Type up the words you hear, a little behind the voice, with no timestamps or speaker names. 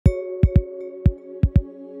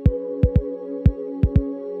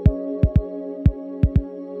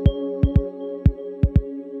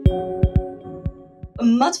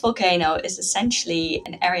mud volcano is essentially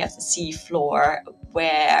an area of the sea floor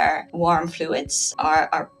where warm fluids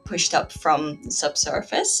are pushed up from the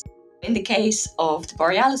subsurface. In the case of the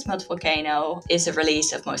Borealis mud volcano, is a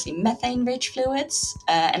release of mostly methane-rich fluids,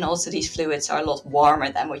 and also these fluids are a lot warmer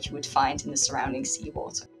than what you would find in the surrounding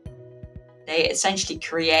seawater. They essentially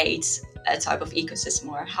create a type of ecosystem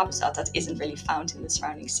or habitat that isn't really found in the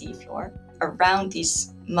surrounding seafloor. Around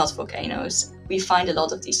these mud volcanoes, we find a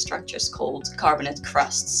lot of these structures called carbonate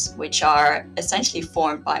crusts, which are essentially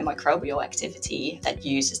formed by microbial activity that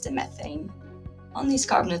uses the methane. On these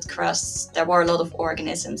carbonate crusts, there were a lot of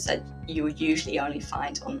organisms that you would usually only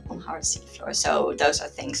find on hard seafloor. So those are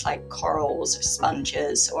things like corals or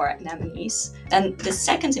sponges or anemones. Then the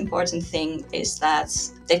second important thing is that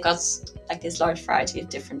they've got like this large variety of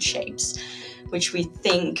different shapes, which we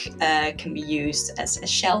think can be used as a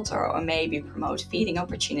shelter or maybe promote feeding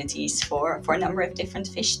opportunities for a number of different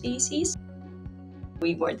fish species.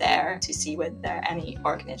 We were there to see whether there are any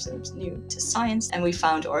organisms new to science, and we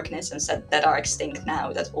found organisms that are extinct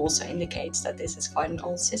now that also indicates that this is quite an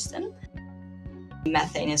old system.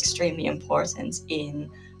 Methane is extremely important in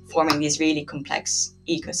forming these really complex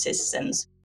ecosystems.